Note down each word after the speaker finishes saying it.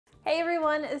Hey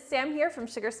everyone, it's Sam here from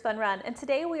Sugar Spun Run, and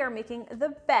today we are making the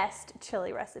best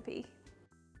chili recipe.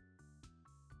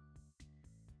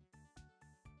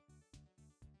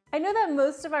 I know that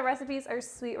most of my recipes are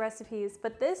sweet recipes,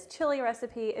 but this chili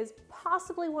recipe is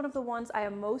possibly one of the ones I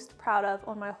am most proud of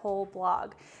on my whole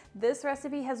blog. This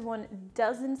recipe has won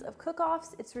dozens of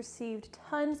cook-offs. It's received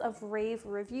tons of rave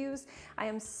reviews. I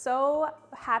am so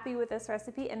happy with this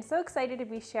recipe and so excited to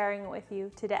be sharing it with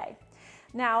you today.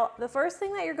 Now, the first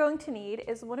thing that you're going to need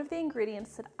is one of the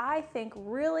ingredients that I think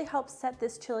really helps set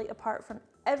this chili apart from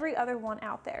every other one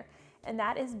out there, and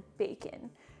that is bacon.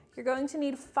 You're going to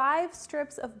need 5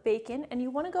 strips of bacon, and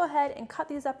you want to go ahead and cut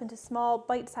these up into small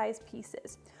bite-sized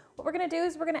pieces. What we're going to do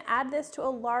is we're going to add this to a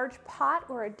large pot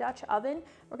or a Dutch oven.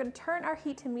 We're going to turn our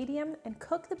heat to medium and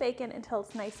cook the bacon until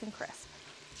it's nice and crisp.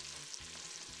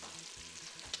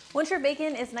 Once your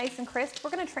bacon is nice and crisp, we're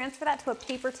going to transfer that to a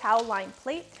paper towel lined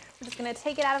plate. We're just going to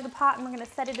take it out of the pot and we're going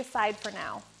to set it aside for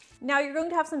now. Now you're going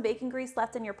to have some bacon grease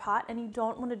left in your pot and you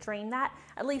don't want to drain that.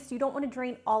 At least you don't want to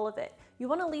drain all of it. You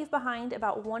want to leave behind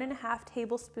about 1.5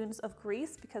 tablespoons of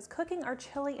grease because cooking our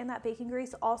chili in that bacon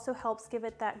grease also helps give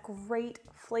it that great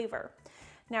flavor.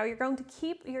 Now you're going to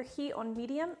keep your heat on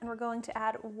medium and we're going to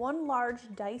add 1 large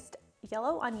diced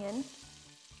yellow onion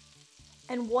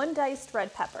and 1 diced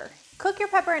red pepper. Cook your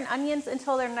pepper and onions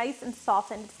until they're nice and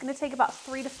softened. It's going to take about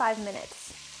 3 to 5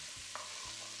 minutes.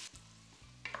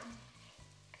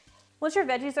 Once your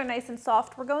veggies are nice and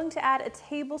soft, we're going to add a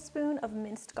tablespoon of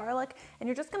minced garlic, and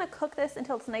you're just going to cook this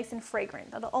until it's nice and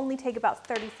fragrant. That'll only take about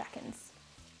 30 seconds.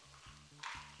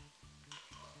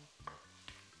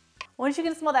 Once you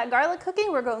can smell that garlic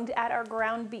cooking, we're going to add our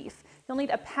ground beef. You'll need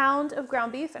a pound of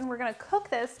ground beef, and we're going to cook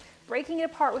this, breaking it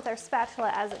apart with our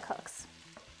spatula as it cooks.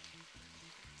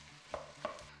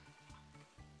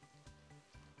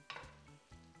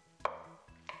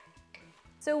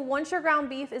 So once your ground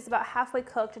beef is about halfway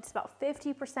cooked, it's about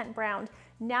 50% browned,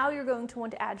 now you're going to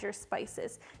want to add your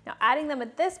spices. Now adding them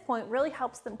at this point really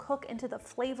helps them cook into the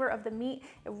flavor of the meat.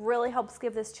 It really helps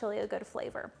give this chili a good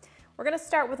flavor. We're going to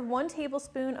start with 1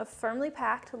 tablespoon of firmly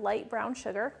packed light brown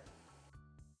sugar.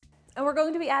 And we're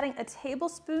going to be adding a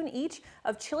tablespoon each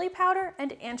of chili powder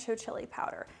and ancho chili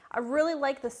powder. I really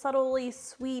like the subtly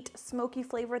sweet, smoky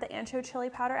flavor that ancho chili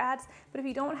powder adds, but if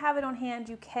you don't have it on hand,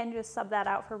 you can just sub that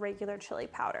out for regular chili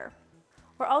powder.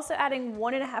 We're also adding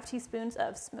 1.5 teaspoons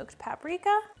of smoked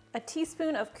paprika, a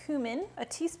teaspoon of cumin, a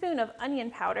teaspoon of onion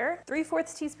powder,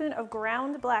 3/4 teaspoon of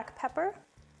ground black pepper,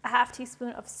 a 1/2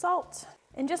 teaspoon of salt,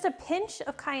 and just a pinch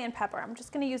of cayenne pepper. I'm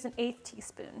just gonna use an 1/8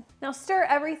 teaspoon. Now stir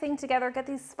everything together, get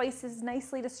these spices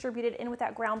nicely distributed in with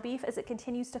that ground beef as it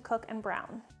continues to cook and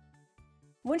brown.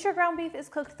 Once your ground beef is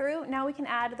cooked through, now we can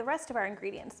add the rest of our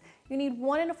ingredients. You need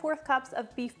 1 1/4 cups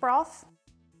of beef broth,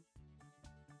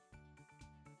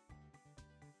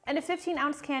 and a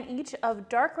 15-ounce can each of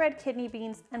dark red kidney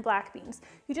beans and black beans.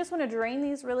 You just wanna drain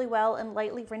these really well and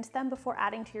lightly rinse them before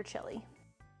adding to your chili.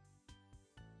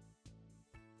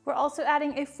 We're also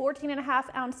adding a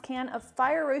 14.5-ounce can of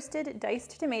fire-roasted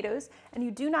diced tomatoes, and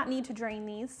you do not need to drain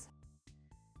these.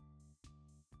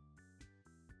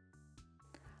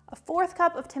 A 1/4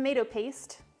 cup of tomato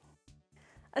paste,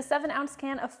 a 7-ounce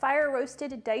can of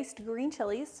fire-roasted diced green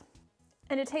chilies,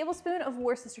 and a tablespoon of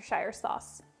Worcestershire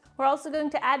sauce. We're also going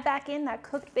to add back in that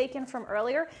cooked bacon from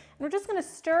earlier, and we're just gonna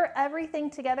stir everything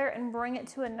together and bring it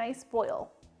to a nice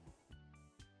boil.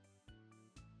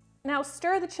 Now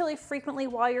stir the chili frequently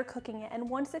while you're cooking it, and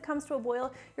once it comes to a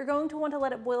boil, you're going to want to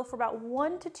let it boil for about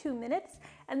 1 to 2 minutes,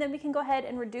 and then we can go ahead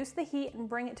and reduce the heat and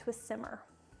bring it to a simmer.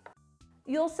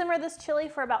 You'll simmer this chili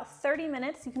for about 30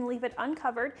 minutes. You can leave it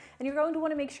uncovered, and you're going to want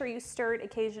to make sure you stir it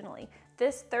occasionally.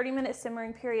 This 30-minute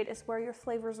simmering period is where your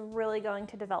flavor's really going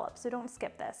to develop, so don't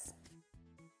skip this.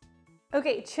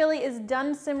 Okay, chili is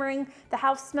done simmering. The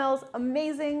house smells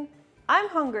amazing. I'm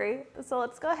hungry, so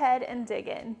let's go ahead and dig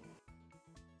in.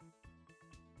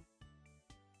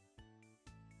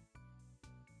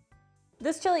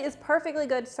 This chili is perfectly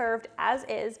good served as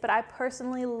is, but I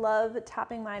personally love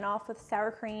topping mine off with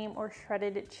sour cream or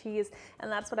shredded cheese,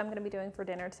 and that's what I'm gonna be doing for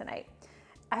dinner tonight.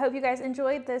 I hope you guys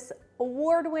enjoyed this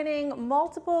award-winning,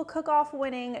 multiple cook-off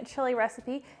winning chili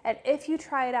recipe, and if you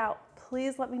try it out,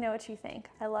 please let me know what you think.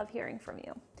 I love hearing from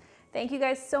you. Thank you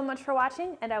guys so much for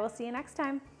watching, and I will see you next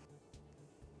time.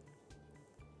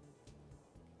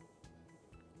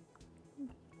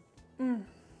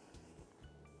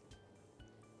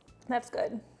 That's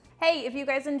good. Hey, if you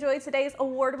guys enjoyed today's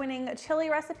award-winning chili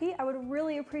recipe, I would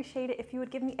really appreciate it if you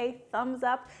would give me a thumbs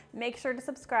up, make sure to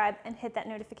subscribe, and hit that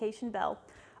notification bell.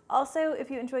 Also,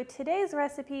 if you enjoyed today's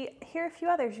recipe, here are a few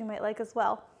others you might like as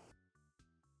well.